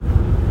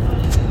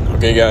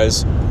Okay,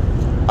 guys,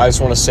 I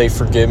just want to say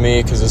forgive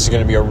me because this is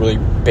going to be a really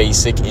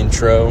basic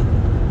intro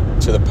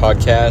to the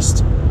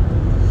podcast.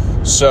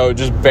 So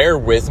just bear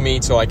with me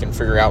till I can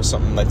figure out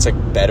something that's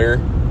like better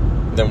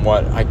than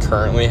what I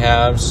currently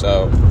have.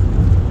 So,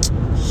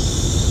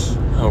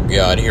 oh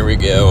God, here we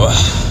go.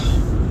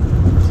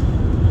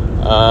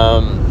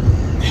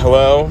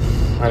 Hello,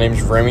 my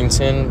name's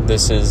Remington.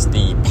 This is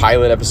the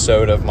pilot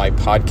episode of my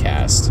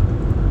podcast.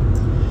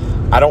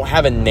 I don't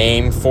have a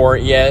name for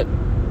it yet.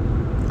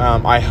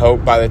 I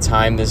hope by the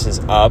time this is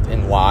up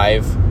and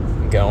live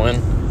and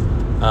going,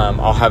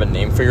 I'll have a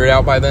name figured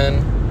out by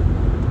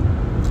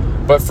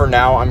then. But for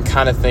now, I'm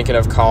kind of thinking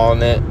of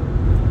calling it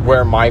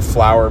Where My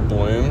Flower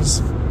Blooms.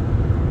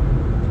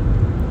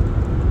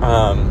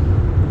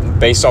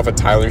 Based off a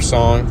Tyler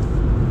song.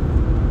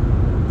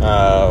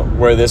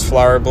 Where This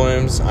Flower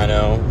Blooms. I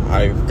know,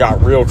 I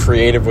got real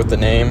creative with the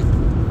name.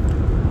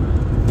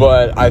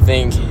 But I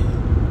think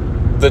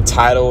the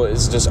title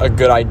is just a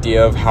good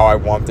idea of how I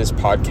want this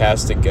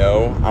podcast to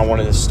go. I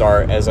wanted to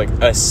start as like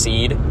a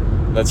seed.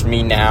 That's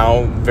me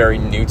now, very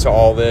new to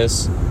all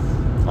this.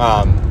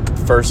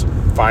 First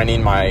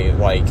finding my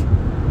like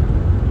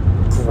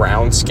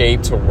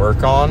groundscape to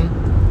work on,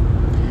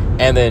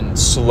 and then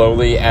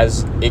slowly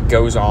as it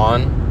goes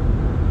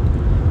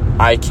on,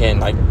 I can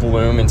like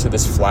bloom into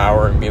this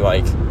flower and be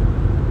like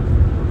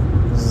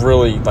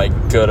really like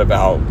good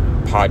about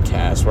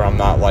podcasts, where I'm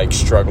not like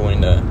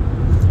struggling to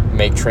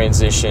make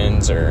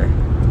transitions or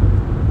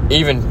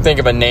even think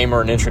of a name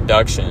or an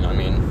introduction. I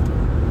mean,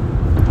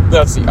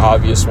 that's the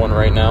obvious one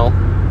right now.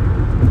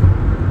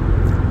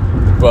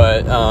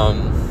 But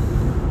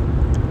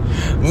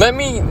let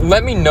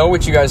me know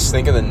what you guys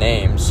think of the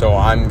name. So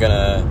I'm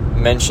gonna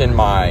mention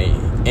my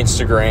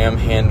Instagram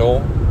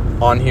handle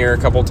on here a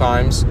couple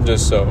times,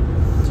 just so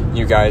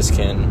you guys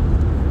can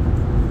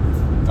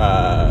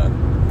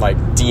like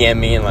DM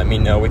me and let me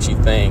know what you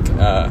think.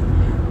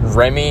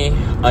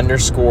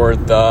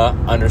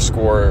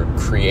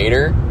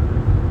 Remy_the_creator.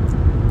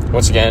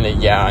 Once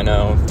again, yeah, I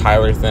know,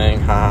 Tyler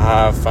thing,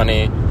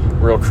 funny,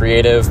 real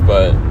creative,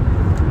 but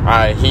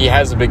he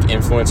has a big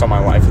influence on my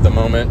life at the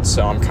moment,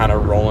 so I'm kind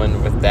of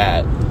rolling with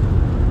that.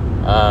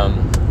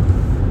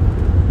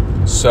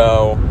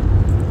 So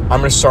I'm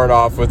going to start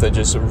off with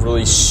just a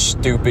really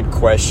stupid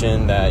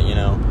question that,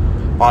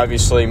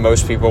 obviously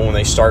most people, when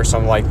they start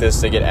something like this,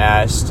 they get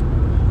asked,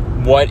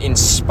 what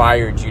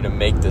inspired you to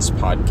make this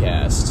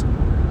podcast?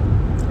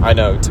 I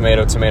know,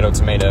 tomato.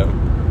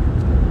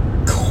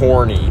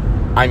 Corny.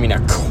 I mean, a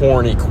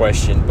corny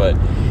question, but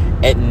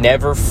it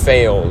never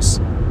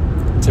fails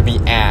to be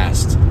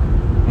asked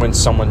when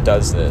someone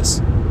does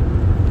this.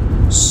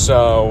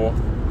 So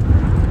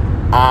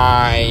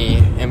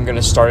I am going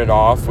to start it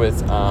off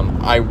with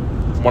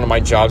one of my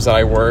jobs that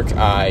I work,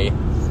 I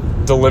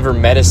deliver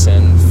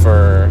medicine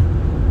for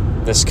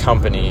this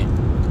company.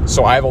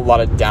 So I have a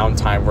lot of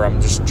downtime where I'm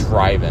just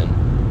driving.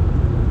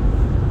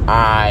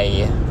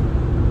 I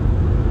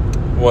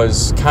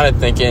was kind of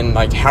thinking,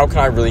 like, how can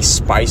I really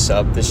spice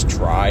up this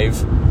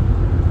drive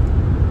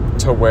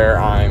to where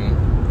I'm,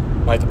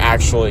 like,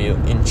 actually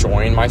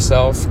enjoying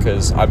myself?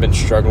 Because I've been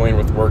struggling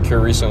with work here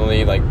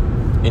recently, like,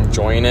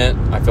 enjoying it.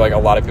 I feel like a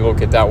lot of people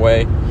get that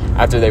way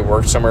after they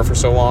work somewhere for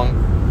so long.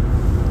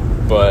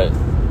 But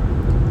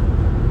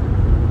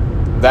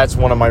that's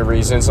one of my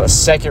reasons. A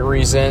second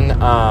reason,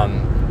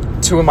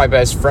 two of my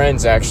best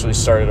friends actually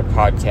started a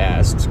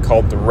podcast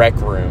called The Rec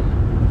Room.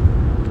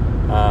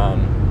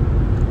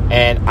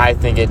 And I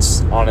think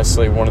it's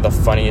honestly one of the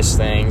funniest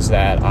things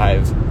that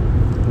I've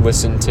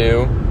listened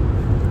to.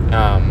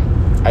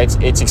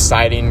 It's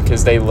exciting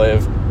because they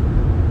live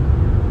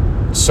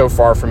so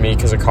far from me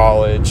because of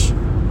college,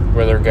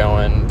 where they're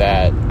going,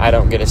 that I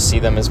don't get to see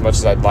them as much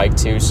as I'd like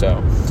to.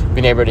 So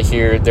being able to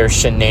hear their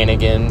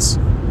shenanigans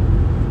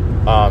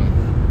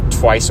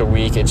twice a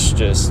week,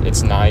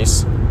 it's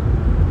nice.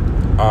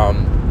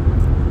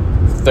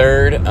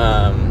 Third,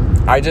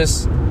 I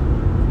just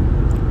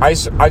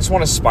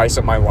want to spice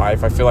up my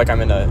life. I feel like I'm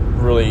in a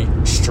really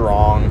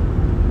strong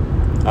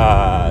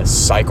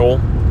cycle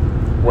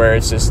where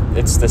it's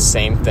the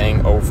same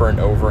thing over and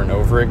over and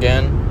over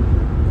again.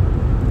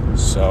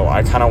 So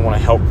I kind of want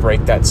to help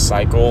break that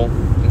cycle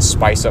and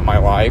spice up my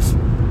life.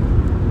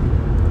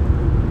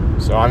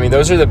 So, I mean,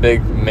 those are the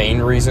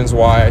main reasons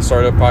why I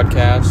started a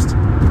podcast.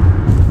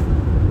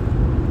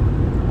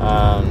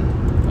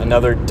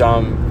 Another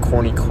dumb,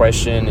 corny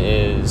question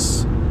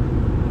is,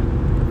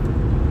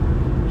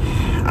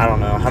 I don't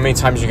know, how many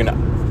times you're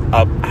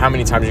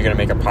gonna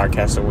make a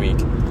podcast a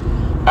week?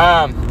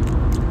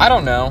 I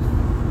don't know.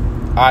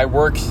 I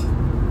work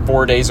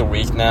 4 days a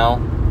week now,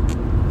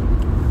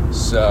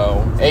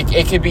 so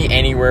it could be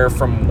anywhere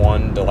from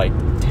 1 to like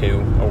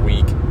 2 a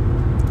week.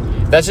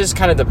 That just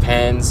kind of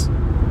depends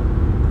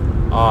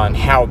on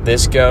how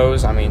this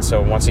goes. I mean,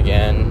 so once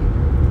again,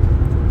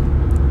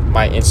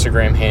 my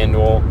Instagram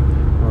handle,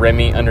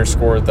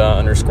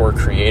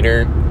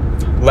 Remy_the_creator.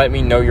 Let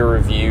me know your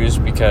reviews,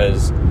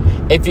 because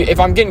if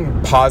I'm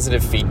getting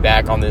positive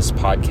feedback on this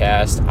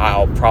podcast,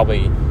 I'll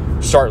probably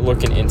start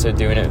looking into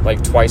doing it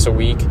like twice a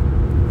week.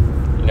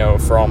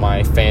 for all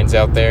my fans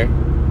out there.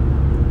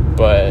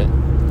 But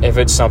if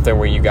it's something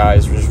where you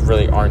guys just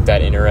really aren't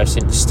that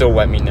interested, still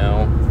let me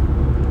know.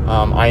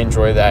 I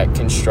enjoy that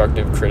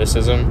constructive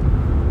criticism.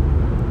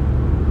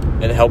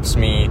 It helps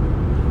me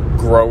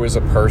grow as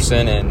a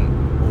person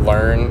and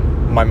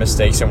learn my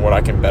mistakes and what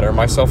I can better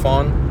myself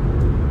on.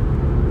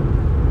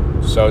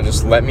 So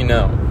just let me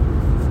know.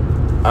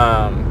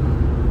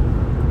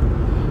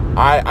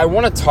 I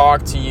want to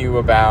talk to you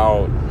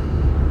about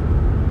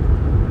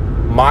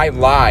my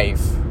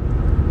life,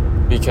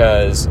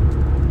 because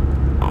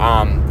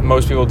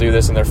most people do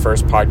this in their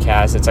first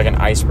podcast. It's like an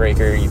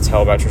icebreaker. You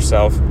tell about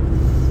yourself.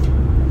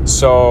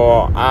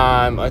 So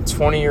I'm a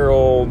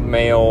 20-year-old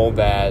male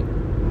that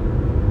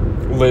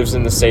lives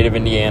in the state of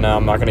Indiana.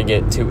 I'm not going to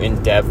get too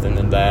in-depth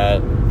into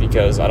that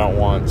because I don't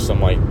want some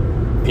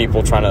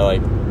people trying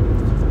to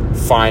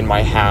find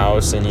my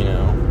house and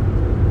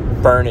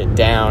burn it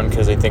down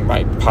because they think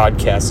my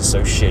podcast is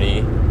so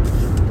shitty,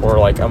 or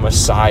a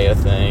Messiah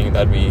thing.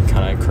 That'd be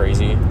kind of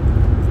crazy.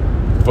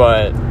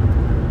 But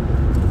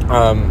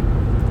I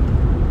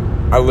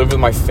live with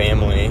my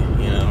family,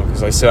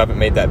 because I still haven't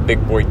made that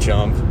big boy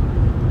jump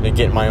to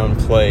get my own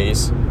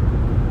place.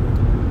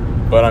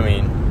 But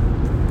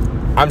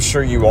I'm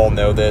sure you all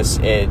know this.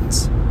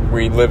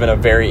 We live in a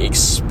very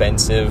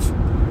expensive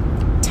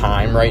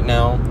time right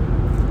now.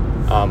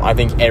 I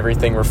think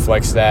everything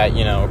reflects that.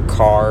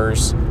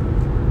 Cars,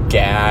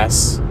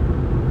 gas,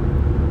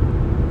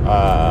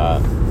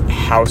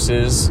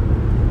 houses,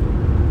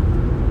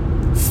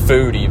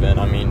 food even.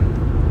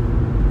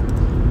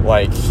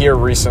 Here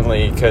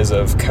recently, because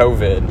of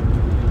COVID,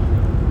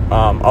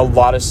 a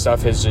lot of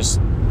stuff has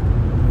just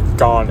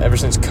gone. Ever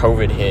since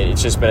COVID hit,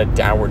 it's just been a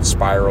downward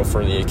spiral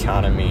for the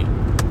economy.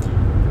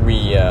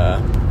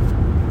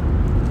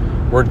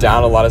 We're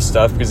down a lot of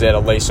stuff because they had to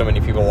lay so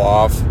many people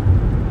off,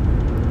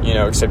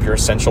 except your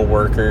essential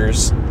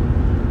workers.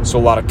 So a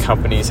lot of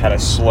companies had to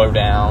slow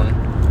down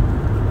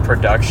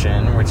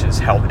production, which has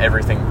held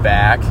everything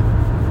back.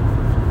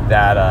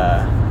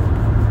 That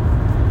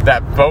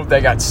boat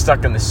that got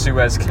stuck in the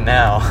Suez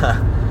Canal,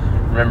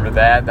 remember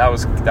that? That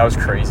was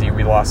crazy.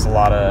 We lost a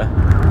lot of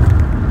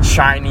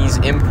Chinese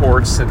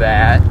imports to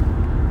that.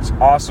 It's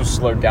also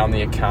slowed down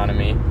the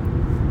economy.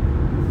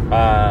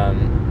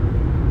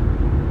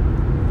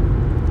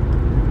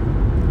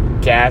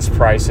 Gas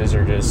prices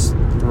are just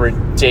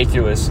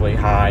ridiculously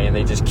high, and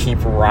they just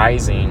keep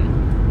rising.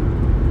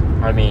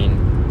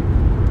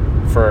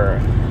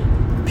 For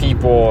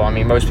people,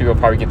 most people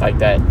probably get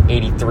that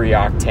 83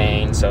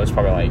 octane, so it's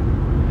probably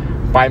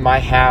by my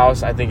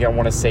house, I think I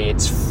want to say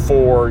it's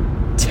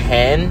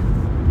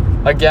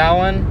 $4.10 a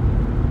gallon.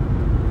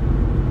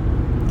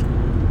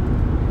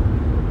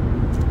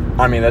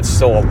 That's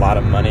still a lot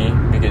of money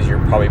because you're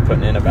probably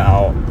putting in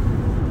about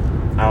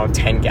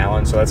 10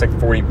 gallons, so that's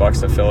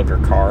 $40 to fill up your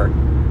car.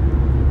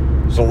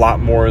 It's a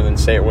lot more than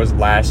say it was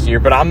last year,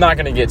 but I'm not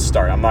going to get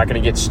started. I'm not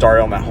going to get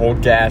started on that whole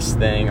gas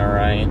thing, all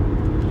right?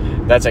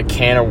 That's a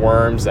can of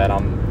worms that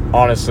I'm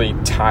honestly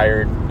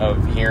tired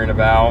of hearing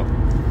about.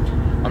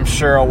 I'm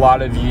sure a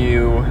lot of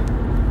you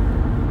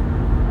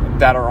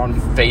that are on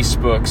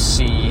Facebook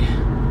see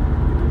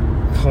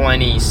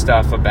plenty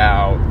stuff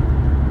about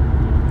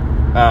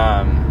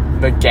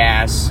the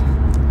gas,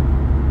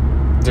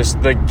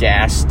 just the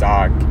gas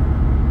stock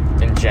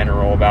in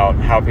general, about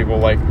how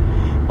people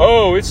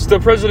oh, it's the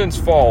president's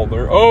fault,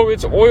 or oh,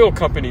 it's oil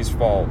companies'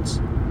 faults.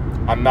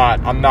 I'm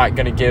not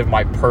going to give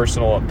my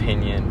personal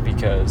opinion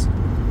because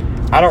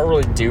I don't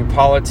really do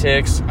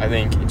politics. I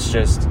think it's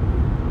just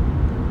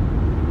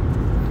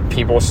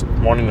people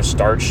wanting to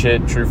start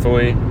shit,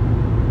 truthfully.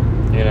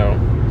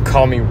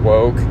 Call me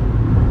woke,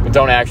 but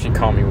don't actually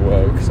call me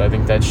woke, because I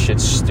think that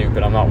shit's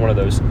stupid. I'm not one of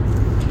those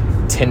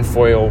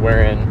tinfoil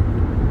wearing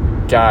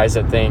guys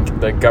that think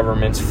the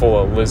government's full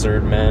of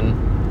lizard men.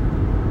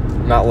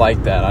 I'm not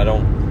like that.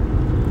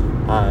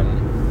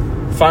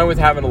 I'm fine with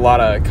having a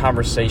lot of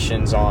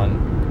conversations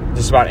on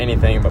just about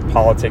anything, but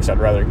politics I'd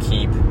rather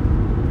keep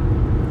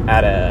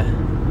at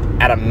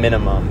a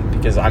minimum,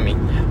 because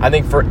I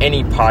think for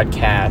any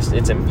podcast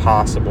it's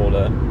impossible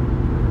to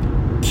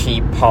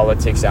keep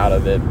politics out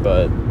of it,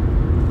 but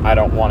I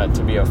don't want it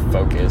to be a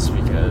focus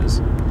because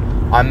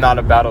I'm not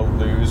about to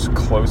lose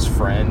close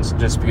friends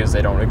just because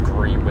they don't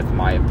agree with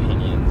my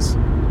opinions.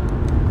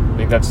 I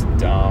think that's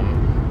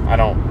dumb. I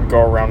don't go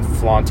around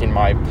flaunting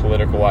my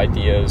political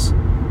ideas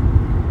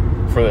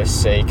for the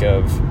sake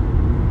of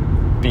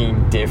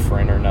being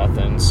different or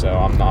nothing, so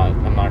I'm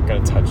not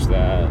going to touch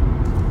that.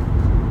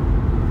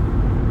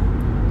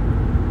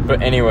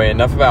 But anyway,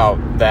 enough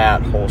about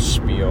that whole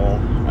spiel.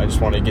 I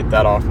just want to get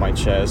that off my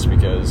chest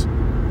because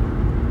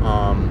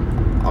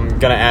I'm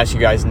going to ask you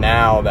guys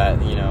now that,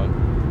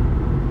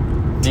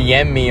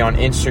 DM me on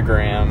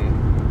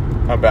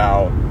Instagram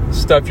about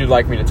stuff you'd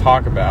like me to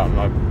talk about.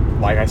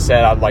 And like I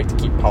said, I'd like to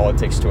keep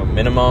politics to a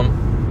minimum.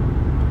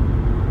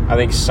 I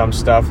think some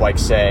stuff,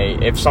 say,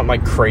 if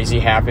something crazy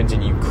happens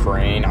in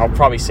Ukraine, I'll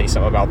probably say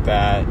something about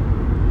that.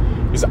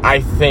 Because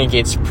I think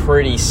it's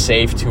pretty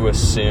safe to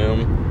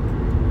assume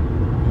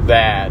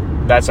that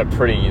that's a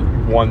pretty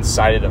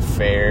one-sided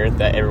affair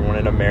that everyone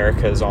in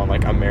America is on,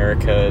 like,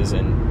 America's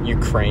and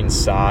Ukraine's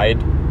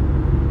side.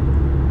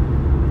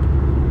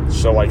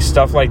 So, like,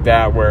 stuff like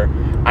that where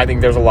I think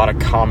there's a lot of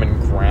common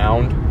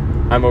ground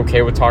I'm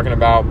okay with talking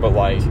about, but,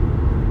 like,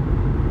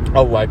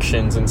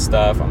 elections and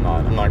stuff, I'm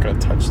not going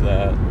to touch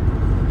that.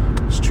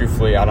 Just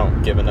truthfully, I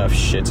don't give enough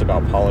shits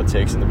about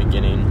politics in the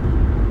beginning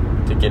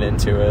to get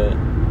into it.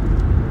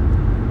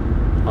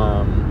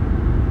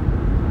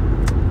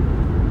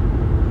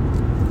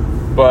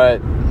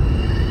 But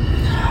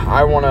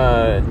I want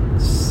to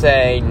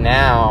say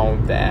now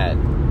that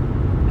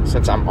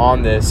since I'm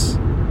on this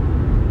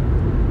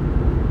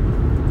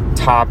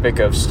topic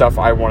of stuff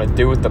I want to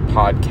do with the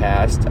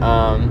podcast,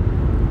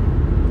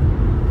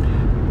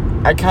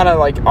 I kind of,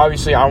 like,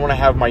 obviously I want to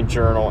have my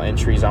journal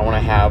entries. I want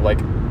to have,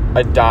 like,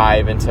 a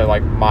dive into,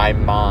 like, my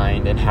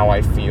mind and how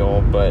I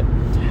feel, but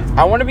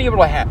I want to be able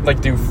to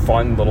do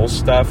fun little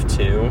stuff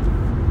too.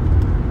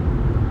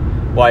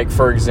 Like,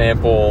 for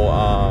example,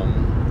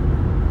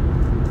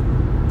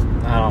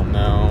 I don't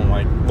know,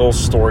 like, little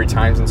story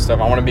times and stuff.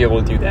 I want to be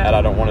able to do that.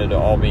 I don't want it to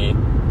all be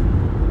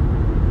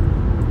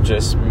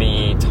just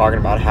me talking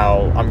about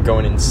how I'm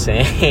going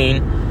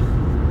insane.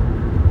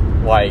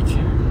 Like,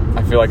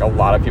 I feel like a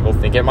lot of people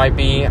think it might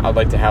be. I'd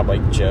like to have,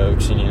 like,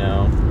 jokes and, you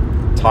know,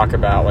 talk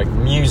about, like,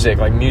 music.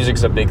 Like,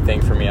 music's a big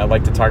thing for me. I'd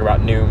like to talk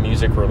about new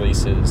music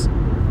releases.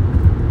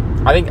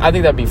 I think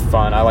that'd be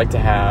fun. I like to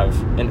have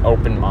an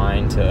open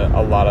mind to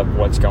a lot of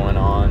what's going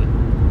on.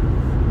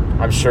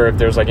 I'm sure if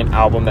there's, like, an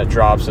album that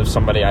drops of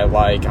somebody I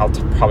like, I'll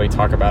probably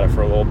talk about it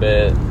for a little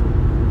bit.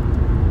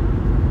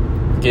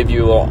 Give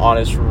you a little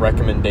honest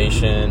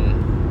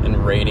recommendation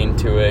and rating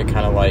to it,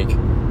 kind of like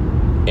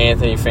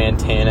Anthony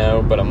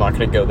Fantano, but I'm not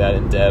going to go that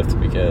in depth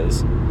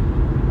because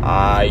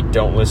I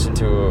don't listen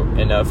to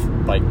enough,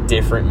 like,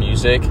 different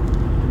music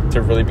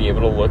to really be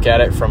able to look at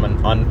it from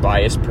an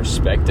unbiased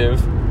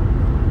perspective.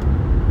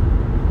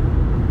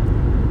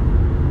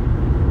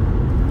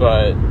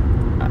 But,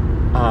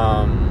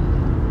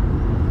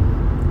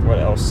 what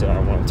else did I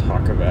want to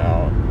talk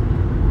about?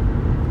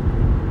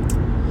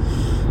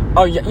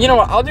 Oh, yeah, you know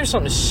what? I'll do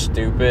something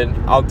stupid.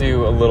 I'll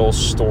do a little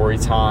story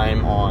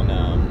time on,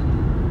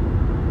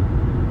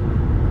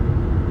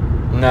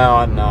 No,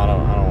 I don't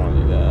want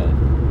to do that.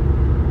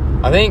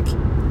 I think...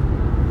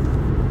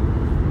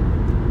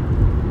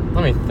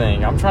 Let me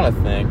think. I'm trying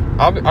to think.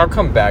 I'll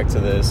come back to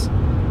this.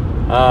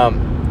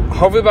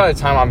 Hopefully by the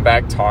time I'm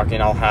back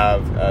talking, I'll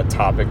have a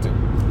topic to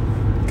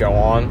go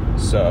on.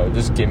 So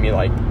just give me,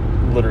 like,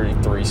 literally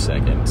 3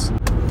 seconds.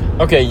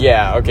 Okay,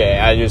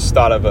 I just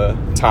thought of a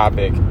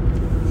topic.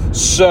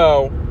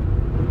 So,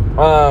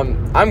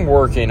 I'm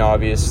working,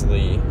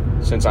 obviously,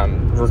 since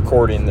I'm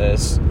recording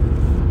this.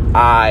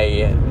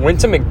 I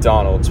went to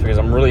McDonald's because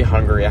I'm really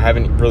hungry. I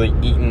haven't really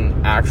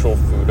eaten actual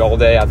food all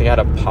day. I think I had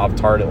a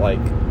Pop-Tart at,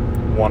 like,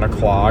 1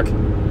 o'clock.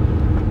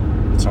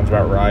 Sounds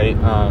about right.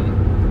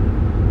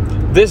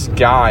 This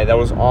guy that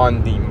was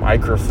on the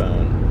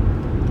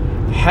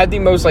microphone had the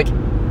most, like,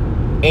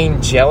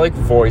 angelic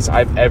voice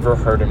I've ever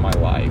heard in my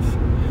life.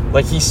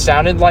 Like, he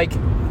sounded like...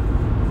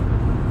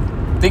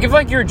 Think of,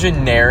 like, your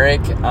generic,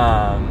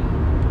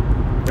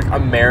 like,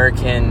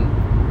 American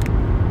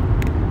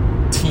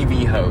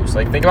TV host.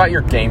 Like, think about your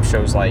game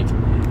shows like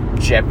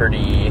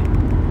Jeopardy,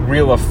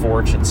 Wheel of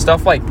Fortune,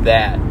 stuff like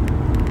that.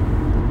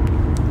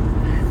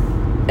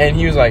 And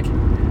he was like,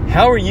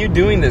 "How are you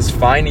doing this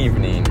fine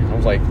evening?" I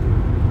was like,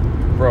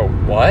 "Bro,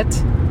 what?"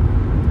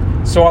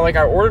 So, I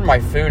ordered my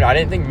food. I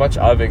didn't think much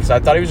of it because I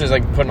thought he was just,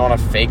 like, putting on a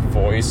fake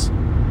voice,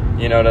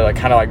 you know, to, like,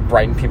 kind of, like,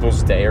 brighten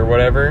people's day or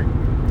whatever.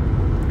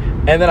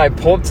 And then I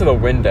pulled up to the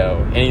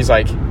window, and he's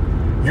like,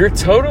 "Your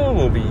total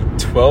will be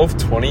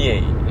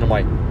 $12.28." And I'm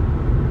like,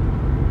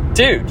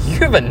 "Dude, you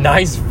have a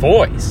nice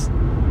voice."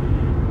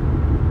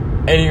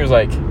 And he was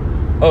like,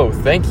 "Oh,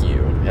 thank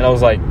you." And I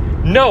was like,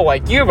 "No,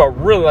 like, you have a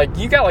really, like,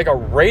 you got, like, a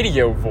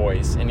radio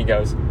voice." And he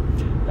goes,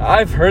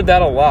 "I've heard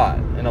that a lot."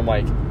 And I'm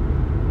like,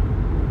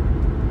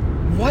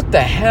 what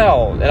the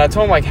hell? And I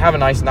told him, like, have a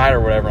nice night or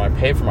whatever, and I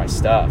paid for my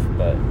stuff.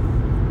 But,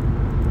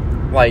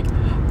 like,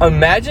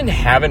 imagine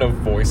having a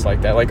voice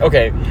like that. Like,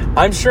 okay,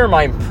 I'm sure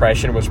my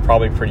impression was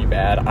probably pretty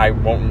bad. I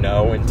won't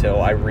know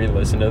until I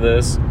re-listen to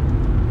this.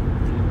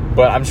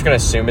 But I'm just going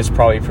to assume it's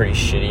probably pretty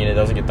shitty and it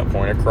doesn't get the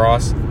point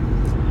across.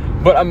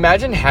 But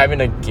imagine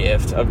having a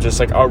gift of just,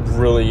 like, a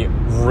really,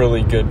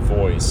 really good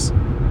voice.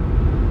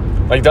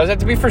 Like, doesn't have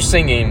to be for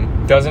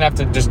singing. Doesn't have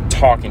to just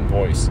talking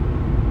voice.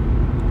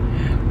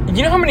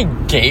 You know how many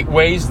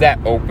gateways that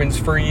opens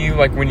for you,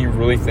 like, when you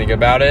really think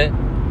about it?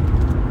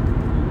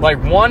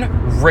 Like,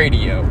 1,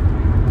 radio.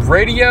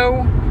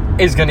 Radio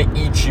is going to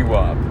eat you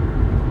up.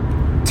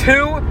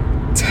 2,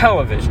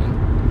 television.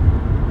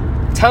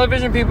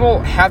 Television people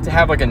have to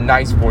have, like, a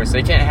nice voice.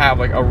 They can't have,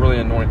 like, a really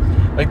annoying...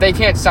 Like, they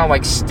can't sound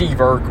like Steve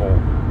Urkel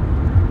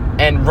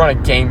and run a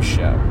game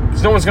show.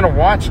 Because no one's going to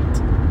watch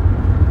it.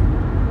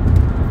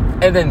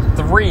 And then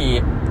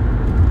 3,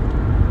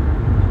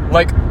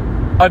 like...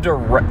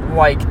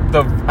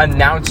 the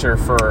announcer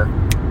for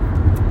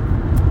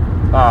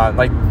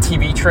like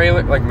TV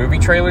trailer, like movie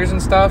trailers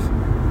and stuff.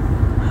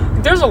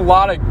 There's a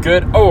lot of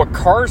good. Oh, a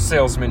car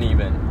salesman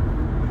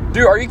even.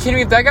 Dude, are you kidding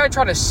me? If that guy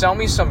tried to sell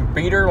me some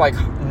beater like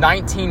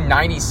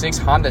 1996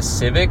 Honda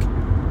Civic,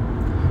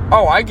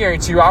 oh, I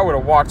guarantee you I would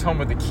have walked home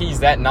with the keys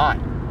that night.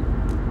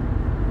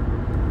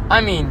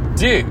 I mean,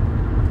 dude,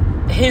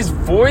 his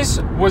voice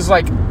was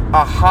like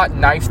a hot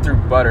knife through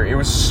butter. It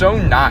was so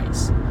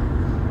nice.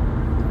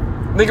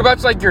 Think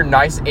about like your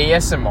nice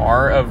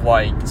ASMR of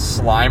like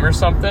slime or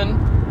something.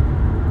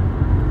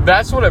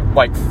 That's what it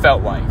like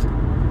felt like.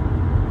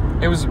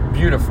 It was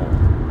beautiful.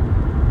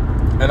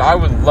 And I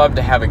would love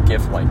to have a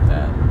gift like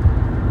that.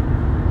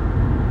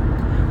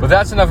 But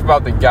that's enough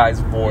about the guy's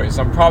voice.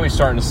 I'm probably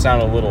starting to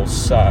sound a little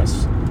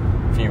sus,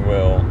 if you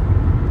will.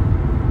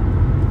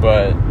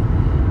 But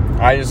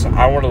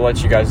I want to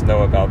let you guys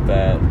know about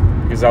that,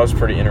 because that was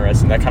pretty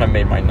interesting. That kind of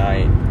made my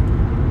night.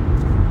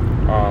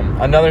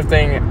 Another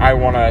thing I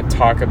want to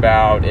talk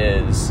about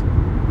is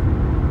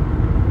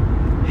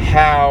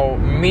how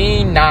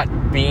me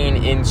not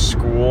being in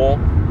school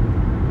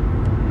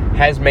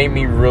has made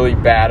me really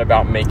bad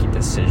about making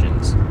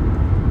decisions.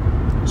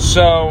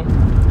 So,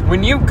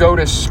 when you go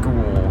to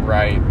school,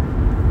 right,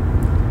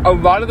 a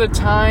lot of the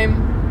time,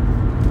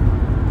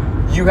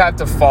 you have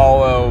to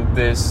follow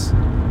this,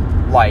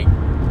 like,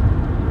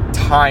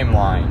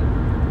 timeline,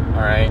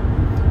 alright?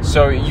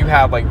 So, you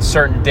have, like,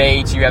 certain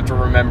dates you have to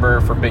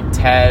remember for big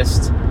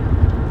tests,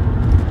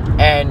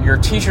 and your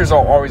teachers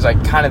are always,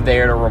 like, kind of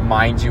there to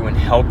remind you and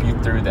help you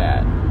through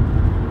that.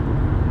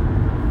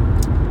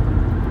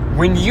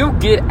 When you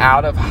get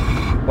out of,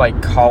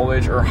 like,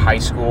 college or high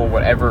school,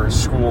 whatever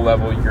school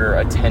level you're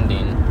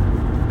attending,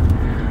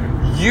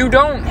 you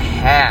don't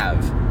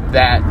have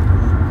that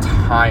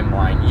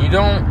timeline. You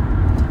don't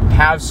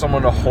have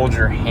someone to hold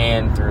your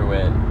hand through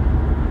it.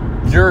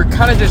 You're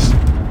kind of just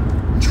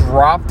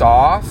dropped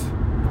off,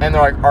 and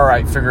they're like, all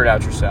right, figure it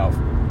out yourself.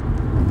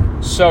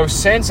 So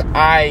since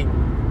I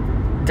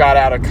got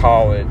out of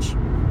college,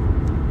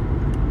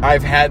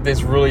 I've had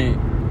this really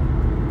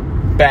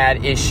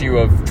bad issue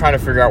of trying to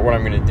figure out what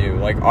I'm going to do.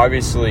 Like,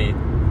 obviously,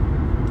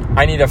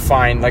 I need to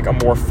find, like, a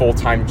more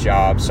full-time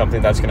job,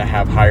 something that's going to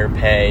have higher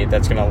pay,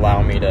 that's going to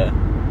allow me to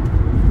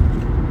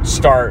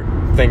start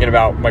thinking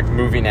about, like,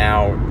 moving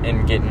out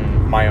and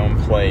getting my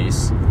own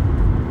place.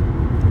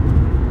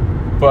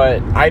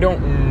 But I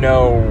don't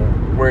know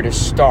where to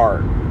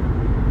start,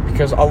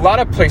 because a lot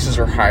of places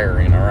are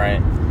hiring, all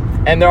right?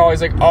 And they're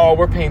always like, oh,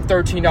 we're paying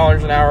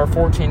 $13 an hour,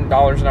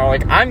 $14 an hour.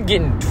 Like, I'm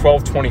getting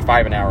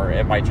 $12.25 an hour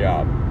at my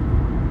job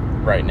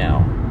right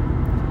now.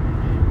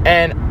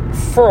 And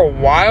for a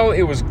while,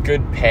 it was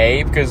good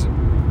pay, because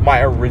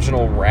my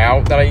original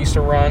route that I used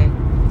to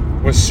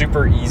run was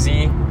super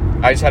easy.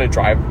 I just had to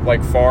drive,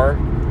 like, far.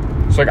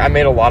 So, like, I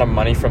made a lot of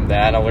money from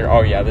that. And I was like,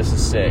 oh, yeah, this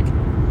is sick.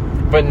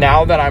 But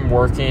now that I'm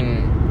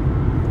working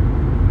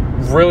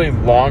really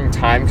long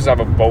time, because I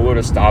have a boatload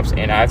of stops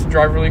and I have to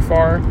drive really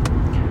far,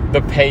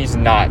 the pay's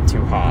not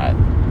too hot.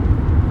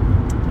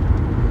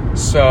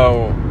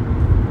 So,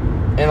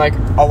 and, like,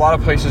 a lot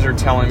of places are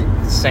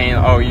saying,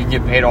 oh, you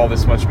get paid all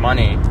this much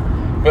money.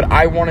 But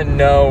I want to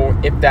know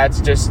if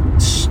that's just,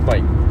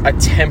 like, a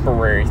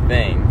temporary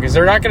thing, because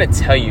they're not going to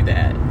tell you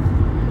that.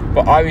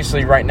 But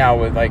obviously right now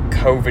with, like,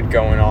 COVID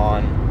going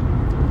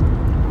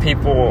on,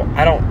 people,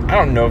 I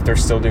don't know if they're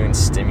still doing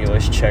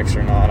stimulus checks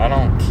or not. I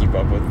don't keep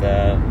up with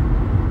that.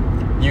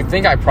 You'd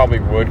think I probably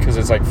would, because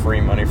it's, like, free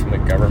money from the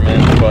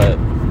government, but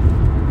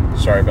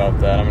sorry about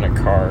that. I'm in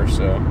a car,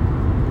 so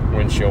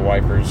windshield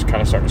wipers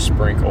kind of starting to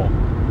sprinkle.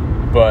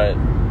 But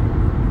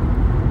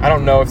I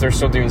don't know if they're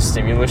still doing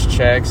stimulus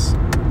checks,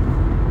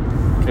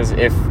 because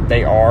if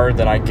they are,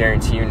 then I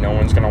guarantee you no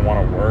one's going to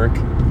want to work.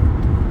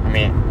 I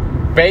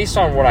mean, based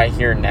on what I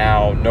hear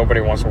now,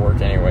 nobody wants to work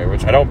anyway,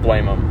 which I don't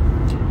blame them.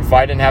 If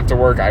I didn't have to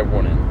work, I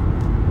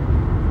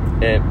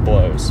wouldn't. It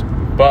blows.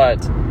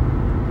 But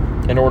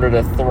in order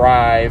to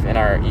thrive in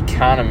our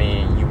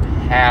economy, you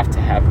have to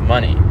have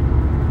money.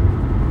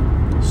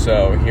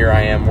 So here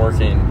I am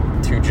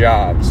working 2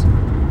 jobs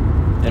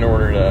in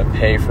order to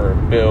pay for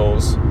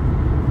bills,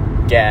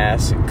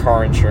 gas,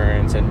 car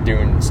insurance, and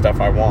doing stuff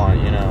I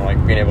want, you know,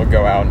 like being able to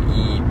go out and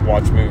eat,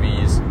 watch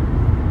movies.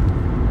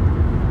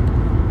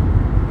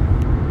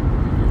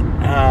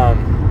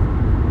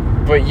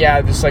 But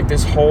yeah, just like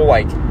this whole,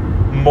 like,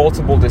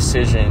 multiple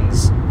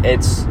decisions,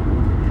 it's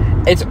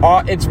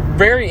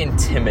very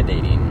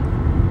intimidating,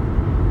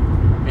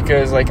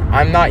 because, like,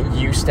 I'm not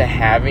used to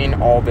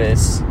having all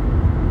this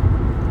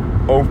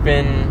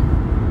open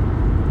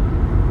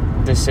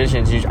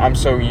decisions. I'm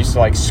so used to,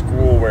 like,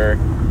 school where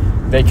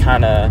they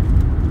kind of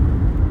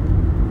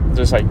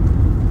just, like,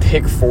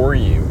 pick for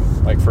you.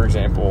 Like, for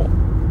example,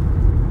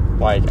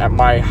 like, at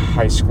my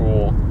high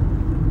school,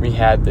 we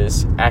had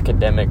this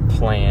academic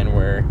plan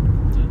where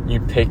you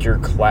pick your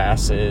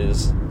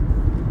classes.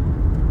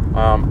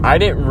 I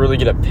didn't really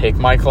get to pick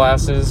my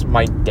classes.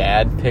 My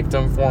dad picked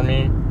them for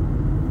me.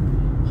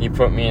 He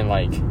put me in,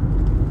 like,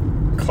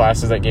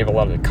 classes that gave a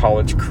lot of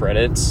college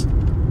credits,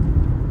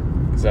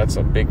 because that's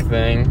a big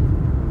thing.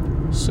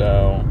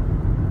 So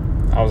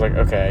I was like,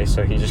 okay,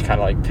 so he just kind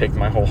of like picked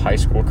my whole high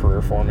school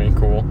career for me.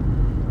 Cool.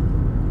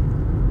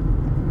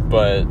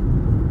 But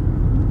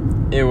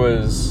it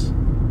was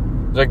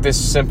like this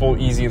simple,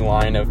 easy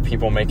line of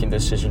people making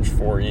decisions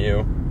for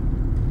you.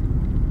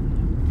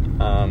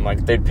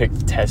 Like they'd pick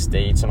test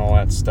dates and all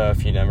that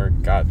stuff. You never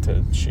got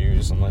to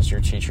choose unless your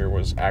teacher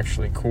was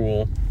actually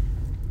cool,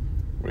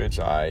 which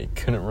I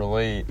couldn't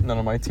relate. None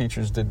of my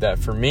teachers did that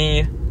for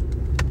me,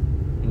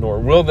 nor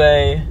will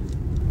they,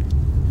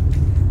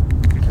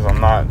 because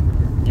I'm not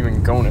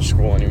even going to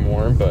school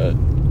anymore. But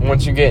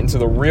once you get into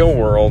the real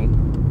world, I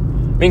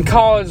mean,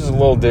 college is a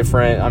little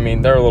different. I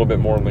mean, they're a little bit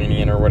more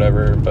lenient or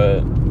whatever,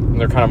 but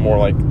they're kind of more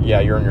like, yeah,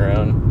 you're on your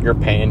own. You're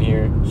paying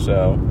here,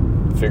 so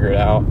figure it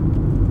out.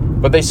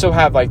 But they still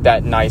have, like,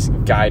 that nice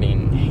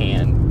guiding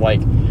hand.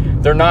 Like,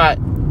 they're not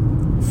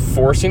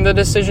forcing the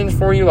decisions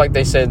for you like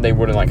they said they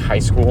would in, like, high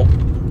school.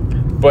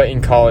 But in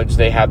college,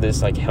 they have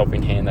this, like,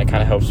 helping hand that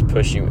kind of helps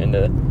push you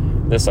into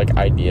this, like,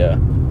 idea.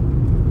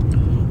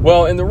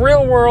 Well, in the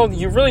real world,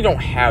 you really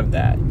don't have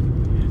that.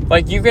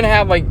 Like, you can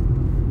have, like,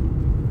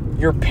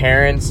 your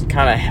parents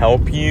kind of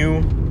help you.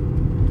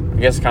 I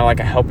guess kind of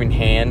like a helping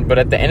hand. But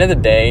at the end of the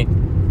day,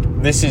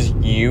 this is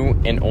you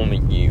and only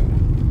you.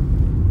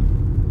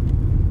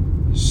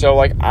 So,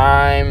 like,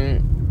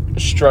 I'm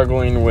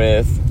struggling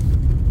with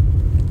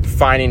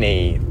finding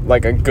a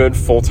good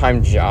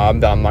full-time job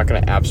that I'm not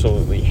going to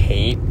absolutely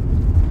hate.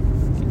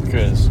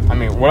 Because, I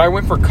mean, what I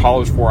went for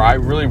college for, I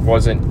really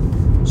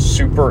wasn't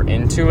super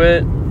into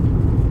it,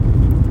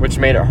 which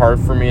made it hard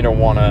for me to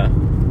want to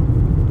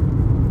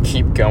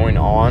keep going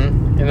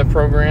on in the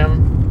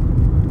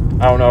program.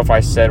 I don't know if I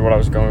said what I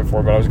was going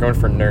for, but I was going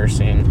for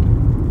nursing.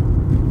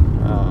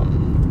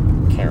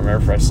 Can't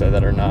remember if I said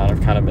that or not.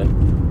 I've kind of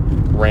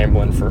been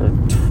rambling for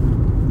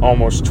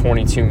almost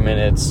 22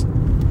 minutes.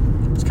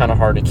 It's kind of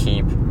hard to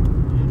keep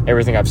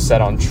everything I've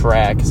said on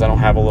track because I don't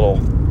have a little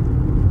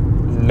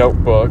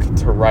notebook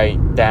to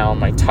write down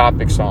my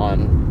topics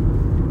on.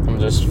 I'm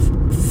just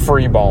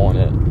freeballing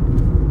it,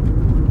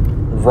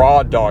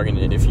 raw dogging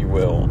it, if you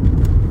will,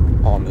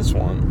 on this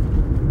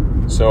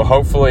one. So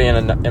hopefully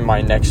in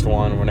my next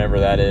one, whenever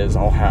that is,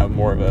 I'll have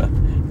more of a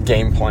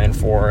game plan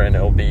for it, and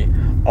it'll be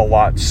a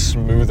lot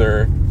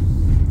smoother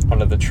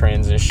under the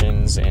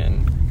transitions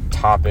and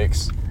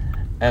topics,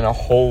 and a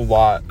whole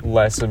lot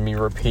less of me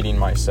repeating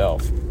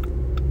myself.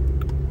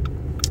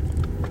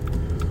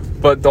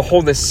 But the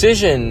whole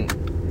decision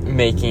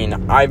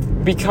making,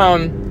 I've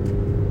become,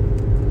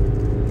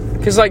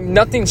 because like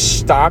nothing's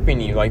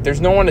stopping you. Like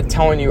there's no one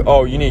telling you,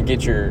 oh, you need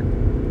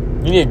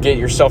to get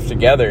yourself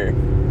together,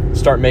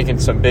 start making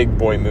some big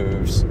boy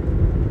moves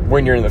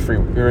when you're in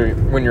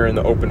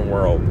the open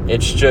world.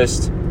 It's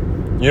just,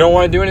 you don't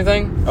want to do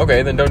anything?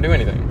 Okay, then don't do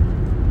anything.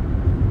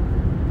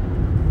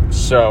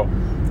 So,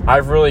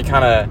 I've really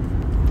kind of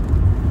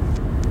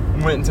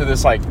went into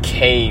this, like,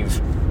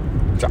 cave,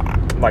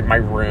 like, my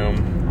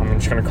room. I'm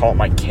just going to call it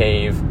my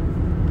cave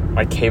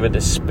of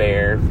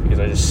despair, because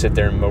I just sit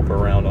there and mope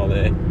around all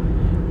day,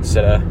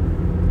 instead of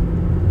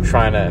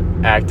trying to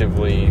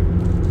actively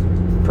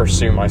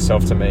pursue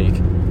myself to make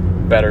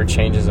better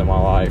changes in my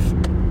life.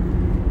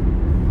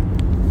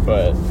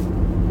 But,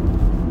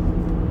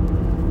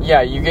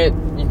 yeah, you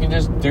can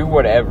just do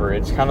whatever.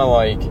 It's kind of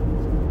like,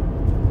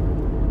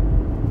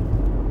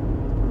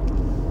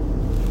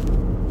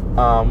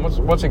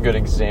 what's a good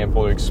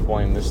example to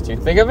explain this to you?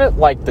 Think of it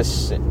like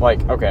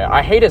okay,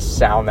 I hate to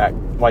sound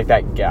like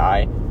that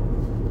guy,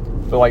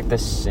 but like The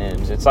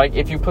Sims. It's like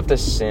if you put The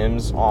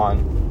Sims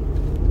on,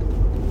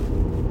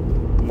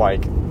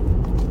 like,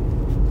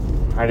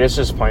 I guess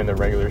just playing the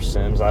regular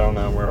Sims. I don't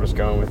know where I was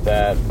going with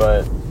that,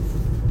 but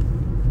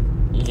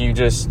you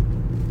just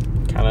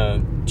kind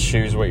of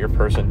choose what your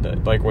person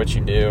did, like what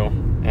you do,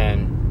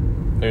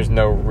 and there's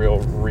no real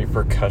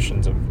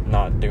repercussions of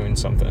not doing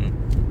something.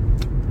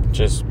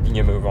 Just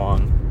you move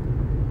on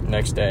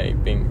next day,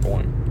 being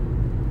born.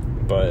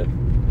 But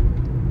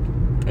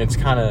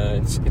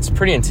it's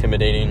pretty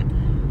intimidating.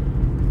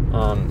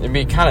 It'd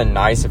be kind of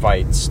nice if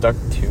I stuck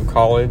to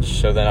college,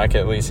 so then I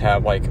could at least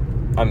have like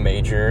a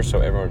major, so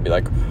everyone would be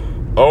like,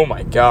 oh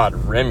my god,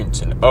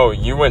 Remington, oh,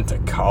 you went to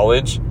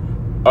college?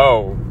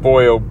 Oh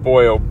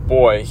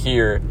boy,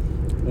 here,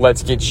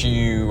 let's get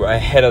you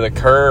ahead of the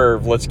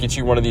curve. Let's get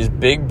you one of these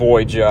big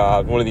boy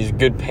jobs, one of these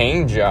good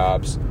paying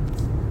jobs.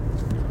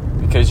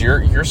 Because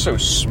you're so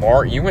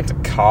smart, you went to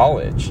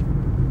college.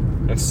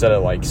 Instead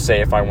of, like,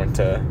 say if I went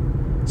to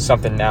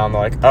something now and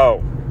they're like,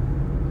 oh,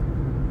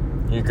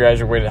 you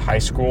graduated high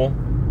school?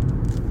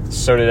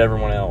 So did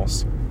everyone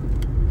else.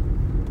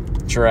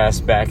 Get your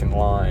ass back in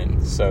line.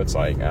 So it's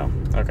like, oh,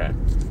 okay.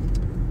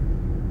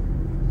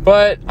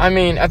 But, I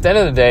mean, at the end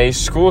of the day,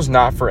 school's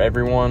not for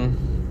everyone.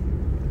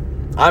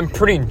 I'm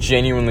pretty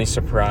genuinely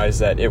surprised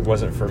that it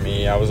wasn't for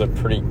me. I was a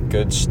pretty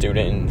good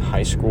student in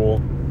high school.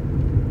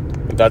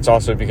 But that's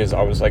also because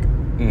I was, like,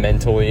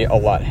 mentally a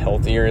lot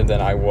healthier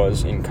than I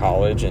was in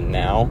college and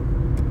now.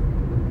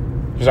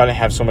 Because I didn't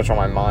have so much on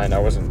my mind. I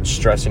wasn't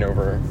stressing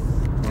over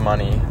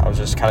money. I was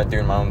just kind of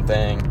doing my own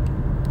thing.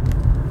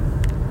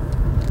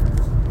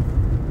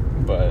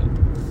 But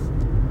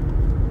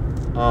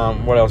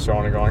What else do I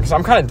want to go on? Because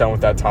I'm kind of done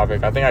with that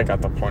topic. I think I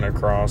got the point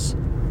across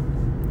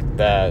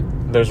that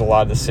there's a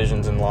lot of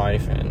decisions in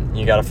life, and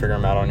you got to figure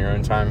them out on your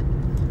own time.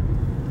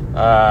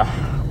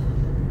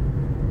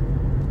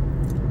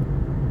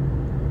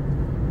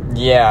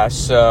 Yeah,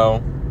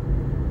 so...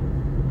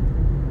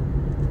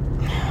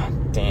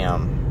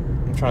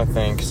 Damn. I'm trying to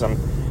think, because I'm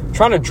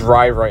trying to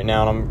drive right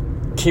now, and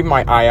I'm keeping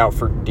my eye out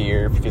for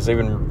deer, because they've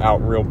been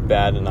out real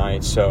bad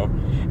tonight. So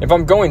if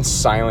I'm going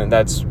silent,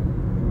 that's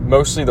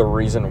mostly the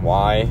reason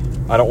why.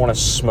 I don't want to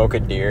smoke a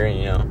deer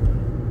and,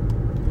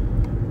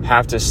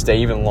 have to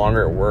stay even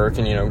longer at work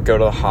and, go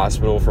to the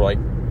hospital for, like,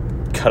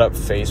 cut up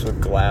face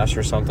with glass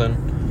or something.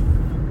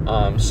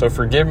 So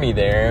forgive me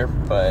there,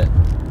 but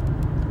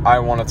I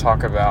want to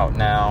talk about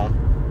now,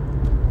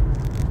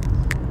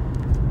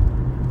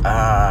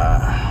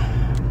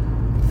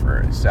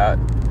 is that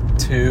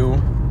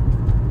 2?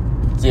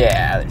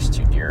 Yeah, there's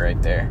 2 deer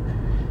right there.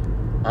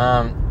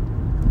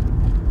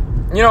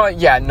 You know what?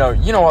 Yeah, no.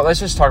 You know what? Let's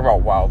just talk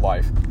about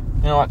wildlife.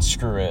 You know what?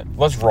 Screw it.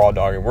 Let's raw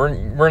dog it.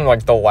 We're in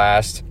like the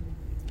last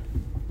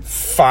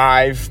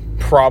 5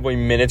 probably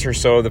minutes or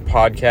so of the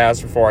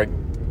podcast before I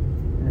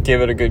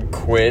give it a good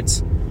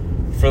quit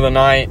for the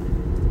night.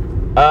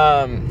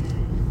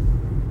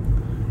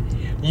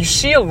 You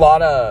see a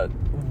lot of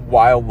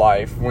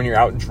wildlife when you're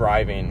out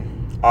driving.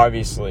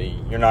 Obviously,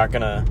 you're not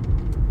gonna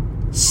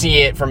see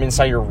it from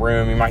inside your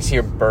room. You might see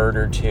a bird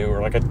or 2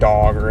 or like a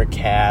dog or a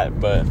cat,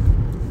 but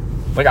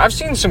like I've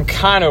seen some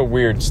kind of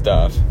weird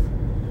stuff.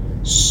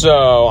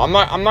 So I'm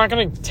not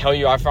gonna tell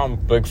you I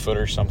found Bigfoot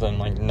or something.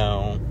 Like,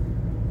 no.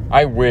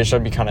 I wish.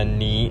 That'd be kind of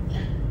neat.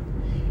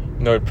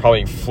 It'd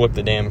probably flip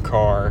the damn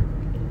car.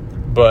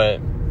 But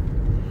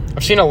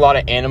I've seen a lot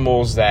of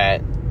animals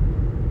that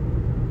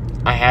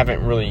I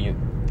haven't really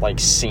like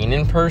seen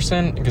in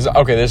person. Because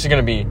okay, this is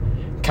gonna be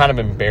kind of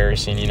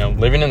embarrassing.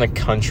 Living in the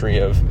country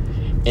of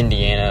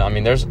Indiana. I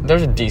mean, there's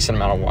a decent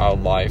amount of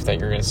wildlife that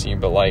you're gonna see,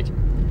 but like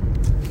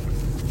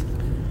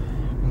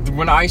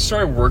when I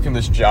started working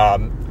this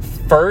job,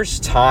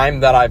 first time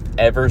that I've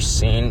ever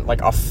seen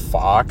like a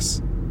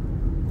fox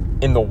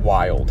in the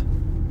wild.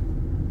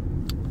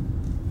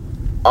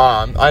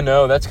 I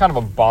know that's kind of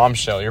a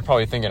bombshell. You're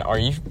probably thinking, are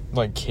you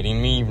like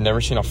kidding me? You've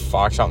never seen a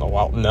fox out in the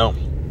wild? No,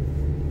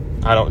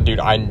 I don't, dude.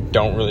 I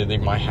don't really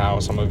leave my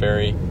house. I'm a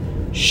very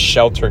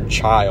sheltered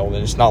child,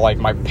 and it's not like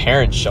my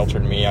parents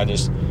sheltered me. I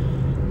just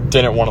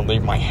didn't want to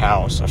leave my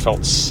house. I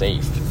felt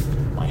safe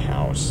in my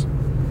house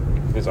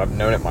because I've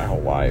known it my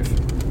whole life.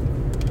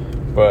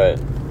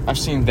 But I've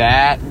seen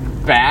that.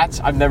 Bats.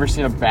 I've never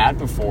seen a bat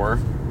before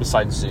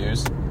besides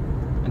zoos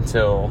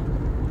until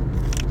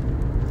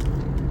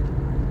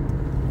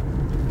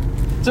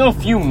a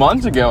few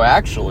months ago,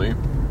 actually.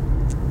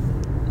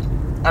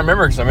 I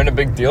remember because I made a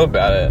big deal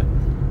about it.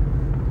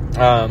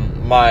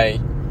 My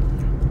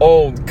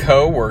old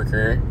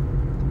co-worker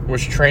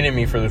was training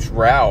me for this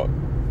route,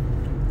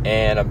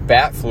 and a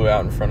bat flew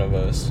out in front of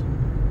us.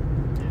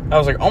 And I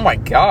was like, oh my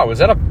god, was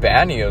that a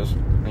bat? And he goes,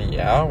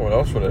 yeah, what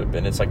else would it have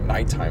been? It's like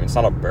nighttime, it's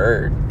not a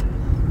bird.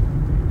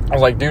 I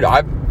was like, dude,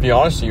 I'll be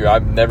honest with you,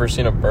 I've never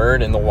seen a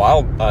bird in the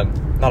wild,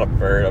 not a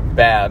bird, a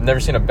bat. I've never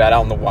seen a bat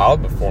out in the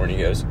wild before. And he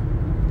goes,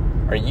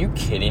 are you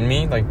kidding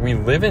me? Like, we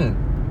live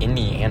in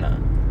Indiana.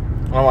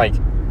 And I'm like,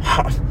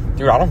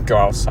 dude, I don't go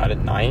outside at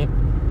night.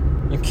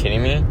 Are you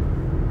kidding me?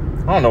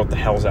 I don't know what the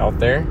hell's out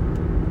there.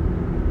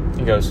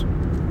 He goes,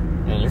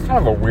 man, you're kind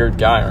of a weird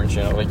guy, aren't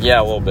you? And I'm like,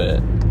 yeah, a little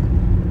bit.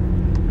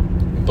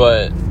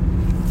 But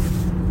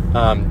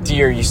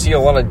deer, you see a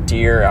lot of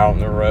deer out on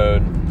the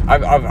road.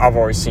 I've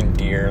always seen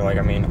deer. Like,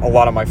 I mean, a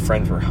lot of my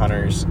friends were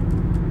hunters.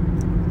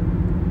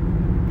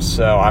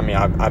 So, I mean,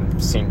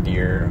 I've seen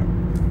deer.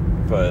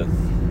 But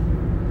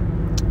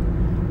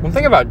one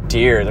thing about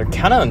deer, they're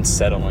kind of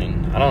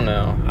unsettling. I don't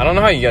know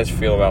how you guys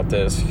feel about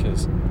this,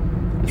 because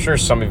I'm sure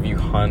some of you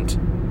hunt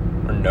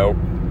or know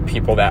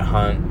people that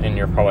hunt, and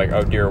you're probably like,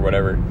 oh, deer or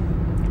whatever.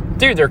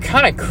 Dude, they're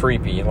kind of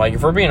creepy. Like,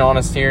 if we're being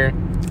honest here,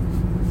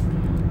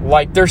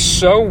 like, they're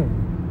so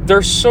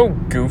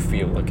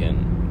goofy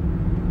looking.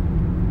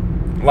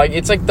 Like,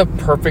 it's like the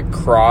perfect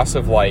cross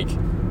of like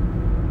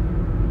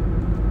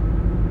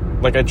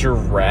a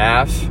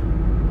giraffe,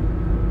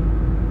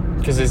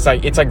 because it's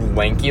like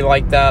lanky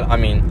like that. I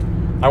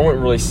mean, I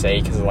wouldn't really say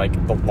because of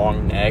like the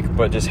long neck,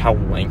 but just how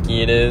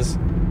lanky it is.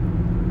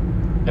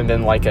 And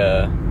then like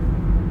I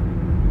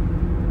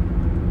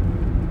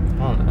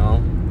don't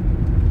know.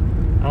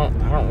 I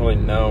don't really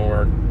know,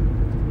 or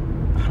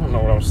I don't know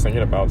what I was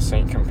thinking about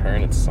saying,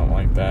 comparing it to something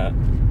like that.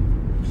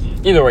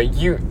 Either way,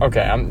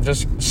 I'm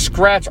just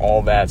scratch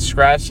all that.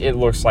 Scratch it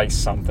looks like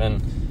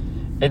something.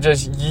 It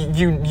just,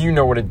 you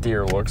know what a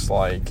deer looks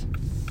like.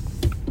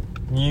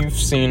 You've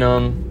seen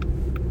them.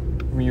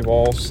 We've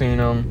all seen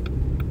them.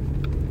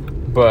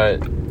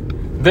 But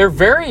they're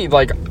very,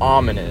 like,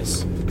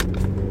 ominous.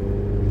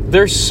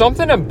 There's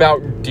something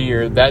about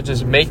deer that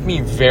just make me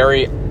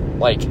very,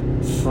 like,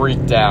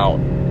 freaked out.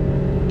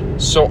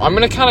 So I'm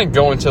going to kind of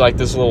go into, like,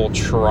 this little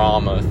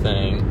trauma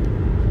thing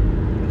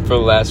for the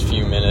last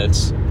few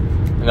minutes.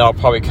 And then I'll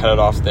probably cut it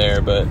off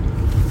there. But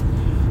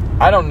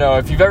I don't know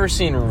if you've ever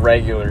seen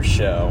Regular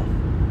Show.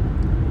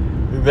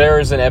 There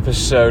is an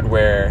episode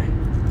where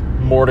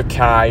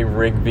Mordecai,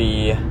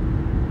 Rigby,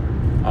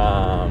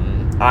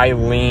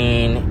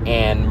 Eileen,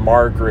 and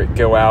Margaret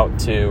go out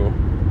to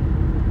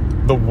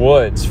the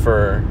woods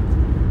for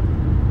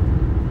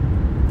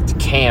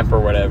camp or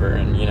whatever,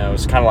 and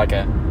it's kind of like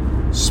a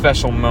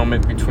special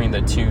moment between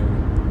the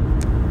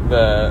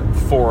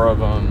four of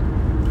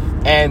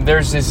them, and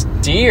there's this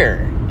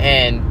deer,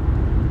 and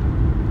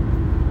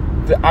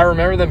I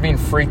remember them being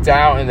freaked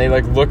out, and they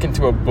like look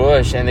into a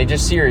bush and they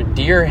just see a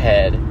deer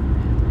head,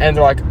 and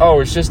they're like,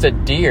 oh, it's just a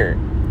deer.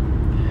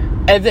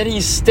 And then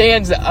he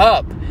stands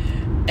up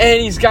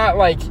and he's got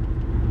like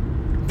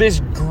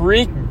this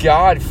Greek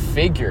god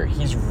figure.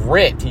 He's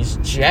ripped, he's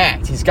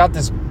jacked, he's got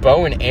this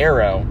bow and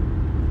arrow,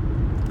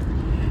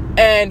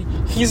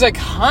 and he's like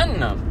hunting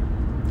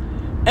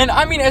them. And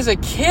I mean, as a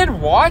kid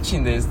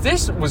watching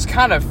this was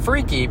kind of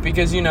freaky,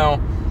 because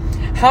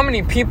how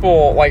many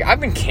people, like, I've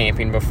been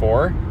camping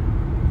before,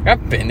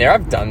 I've been there,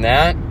 I've done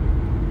that,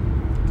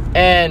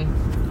 and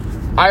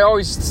I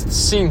always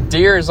seen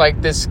deer as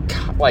like this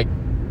like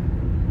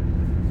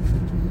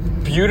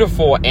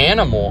beautiful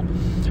animal.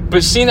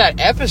 But seeing that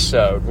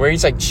episode where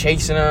he's like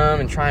chasing them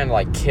and trying to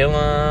like kill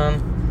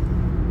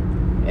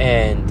them,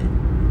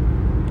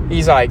 and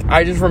he's like,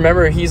 I just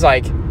remember he's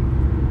like,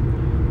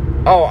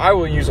 oh, I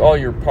will use all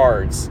your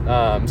parts,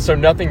 so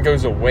nothing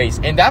goes to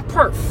waste. And that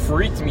part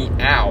freaked me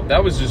out.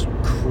 That was just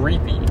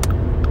creepy,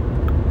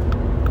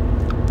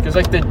 because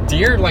like the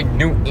deer like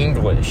knew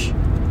English.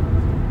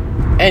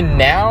 And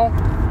now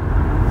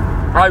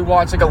I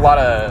watch like a lot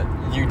of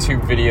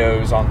YouTube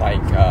videos on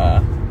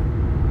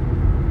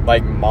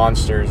like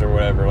monsters or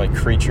whatever, like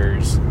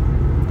creatures,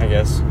 I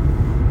guess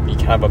be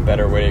kind of a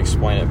better way to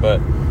explain it. But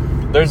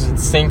there's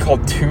this thing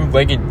called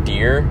two-legged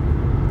deer.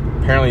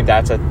 Apparently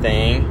that's a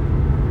thing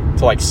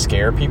to like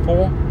scare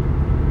people.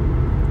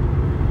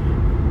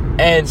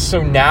 And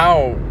so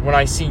now when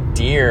I see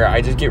deer,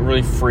 I just get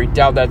really freaked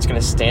out that it's going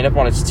to stand up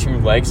on its two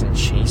legs and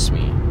chase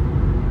me.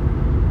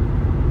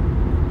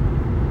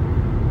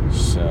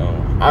 So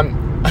I'm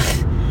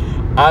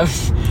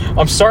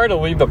sorry to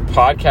leave the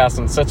podcast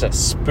on such a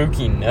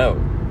spooky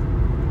note,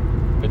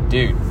 but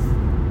dude,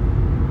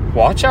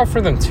 watch out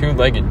for them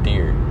two-legged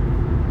deer,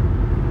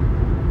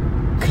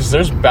 because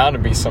there's bound to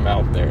be some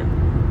out there.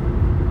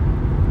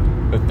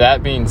 With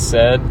that being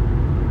said,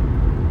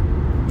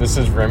 this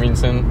is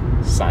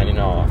Remington signing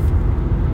off.